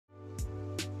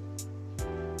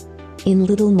In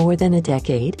little more than a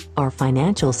decade, our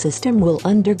financial system will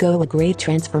undergo a great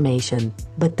transformation,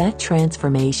 but that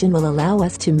transformation will allow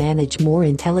us to manage more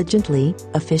intelligently,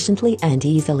 efficiently and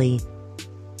easily.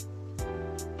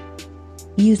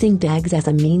 Using DAGs as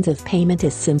a means of payment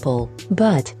is simple,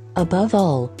 but, above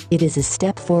all, it is a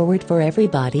step forward for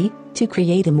everybody, to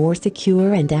create a more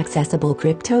secure and accessible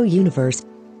crypto universe.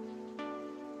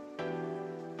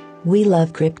 We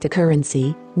love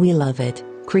cryptocurrency, we love it.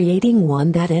 Creating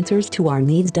one that answers to our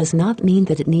needs does not mean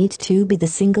that it needs to be the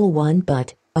single one,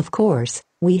 but, of course,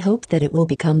 we hope that it will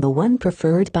become the one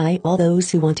preferred by all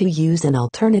those who want to use an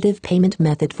alternative payment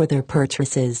method for their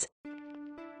purchases.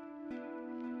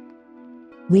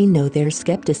 We know there's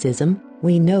skepticism,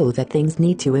 we know that things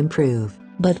need to improve,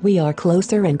 but we are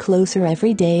closer and closer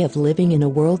every day of living in a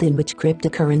world in which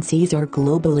cryptocurrencies are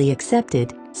globally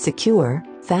accepted, secure,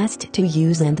 fast to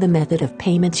use and the method of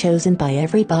payment chosen by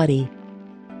everybody.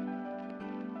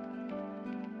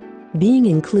 Being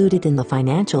included in the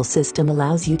financial system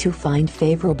allows you to find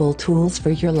favorable tools for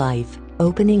your life,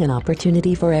 opening an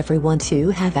opportunity for everyone to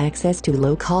have access to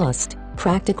low-cost,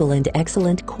 practical and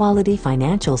excellent quality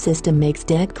financial system makes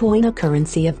Dagcoin a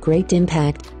currency of great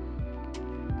impact.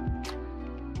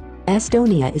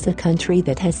 Estonia is a country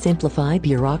that has simplified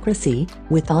bureaucracy,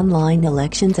 with online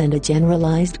elections and a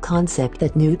generalized concept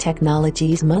that new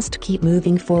technologies must keep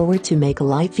moving forward to make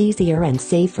life easier and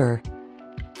safer.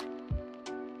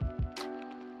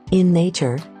 In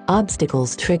nature,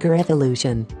 obstacles trigger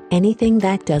evolution. Anything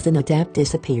that doesn't adapt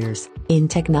disappears. In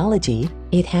technology,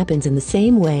 it happens in the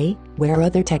same way, where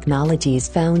other technologies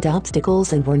found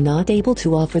obstacles and were not able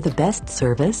to offer the best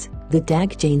service, the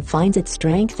Dagchain finds its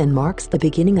strength and marks the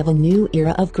beginning of a new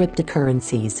era of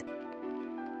cryptocurrencies.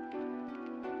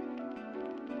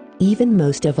 Even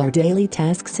most of our daily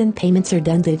tasks and payments are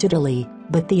done digitally,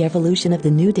 but the evolution of the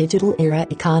new digital era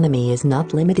economy is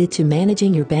not limited to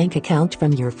managing your bank account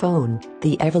from your phone.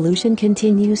 The evolution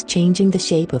continues changing the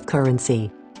shape of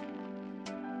currency.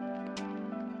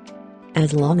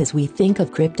 As long as we think of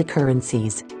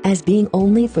cryptocurrencies as being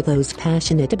only for those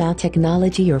passionate about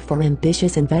technology or for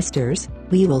ambitious investors,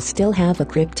 we will still have a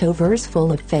cryptoverse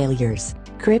full of failures.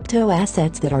 Crypto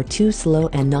assets that are too slow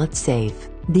and not safe.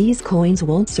 These coins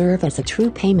won't serve as a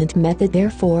true payment method.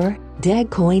 Therefore,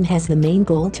 Dagcoin has the main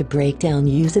goal to break down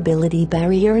usability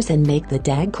barriers and make the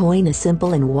Dagcoin a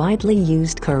simple and widely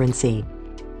used currency.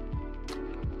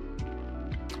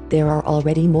 There are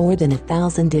already more than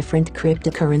 1,000 different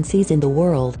cryptocurrencies in the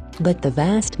world, but the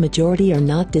vast majority are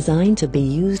not designed to be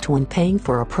used when paying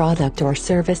for a product or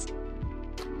service.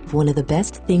 One of the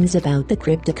best things about the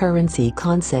cryptocurrency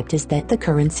concept is that the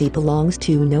currency belongs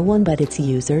to no one but its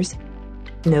users.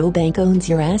 No bank owns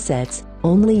your assets,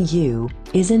 only you.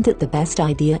 Isn't it the best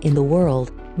idea in the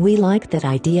world? We like that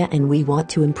idea and we want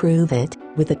to improve it,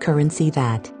 with a currency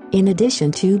that, in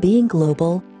addition to being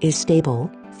global, is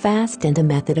stable, fast and a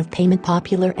method of payment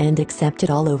popular and accepted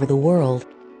all over the world.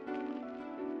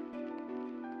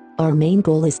 Our main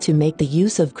goal is to make the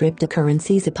use of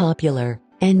cryptocurrencies a popular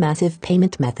and massive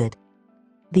payment method.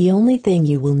 The only thing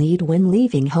you will need when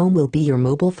leaving home will be your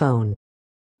mobile phone.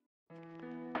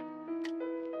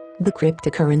 The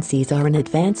cryptocurrencies are an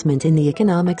advancement in the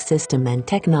economic system and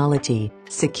technology,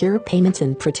 secure payments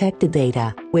and protected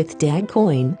data. With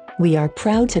Dagcoin, we are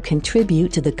proud to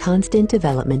contribute to the constant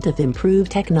development of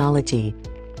improved technology.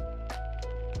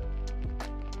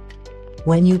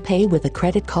 When you pay with a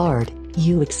credit card,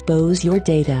 you expose your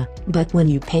data, but when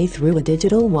you pay through a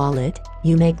digital wallet,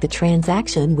 you make the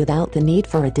transaction without the need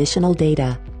for additional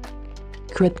data.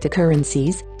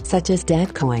 Cryptocurrencies, such as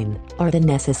Dagcoin, are the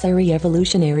necessary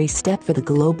evolutionary step for the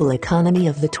global economy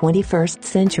of the 21st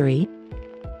century.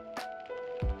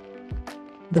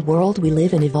 The world we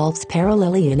live in evolves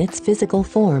parallelly in its physical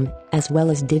form, as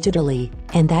well as digitally,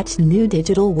 and that new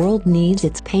digital world needs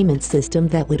its payment system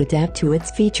that would adapt to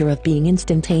its feature of being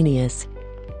instantaneous.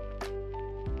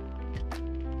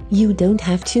 You don't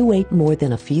have to wait more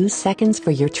than a few seconds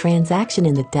for your transaction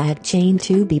in the Dagchain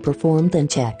to be performed and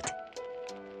checked.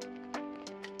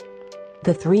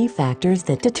 The three factors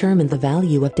that determine the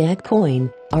value of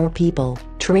Dagcoin are people,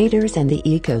 traders and the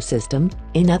ecosystem.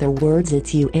 In other words,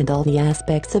 it's you and all the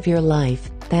aspects of your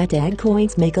life that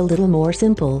Dagcoins make a little more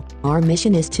simple. Our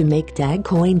mission is to make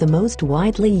Dagcoin the most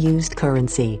widely used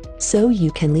currency, so you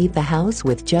can leave the house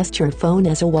with just your phone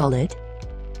as a wallet.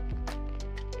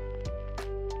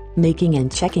 Making and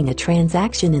checking a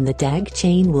transaction in the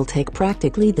Dagchain will take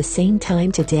practically the same time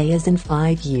today as in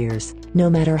 5 years, no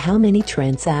matter how many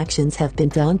transactions have been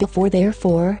done before.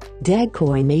 Therefore,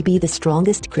 Dagcoin may be the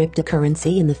strongest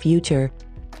cryptocurrency in the future.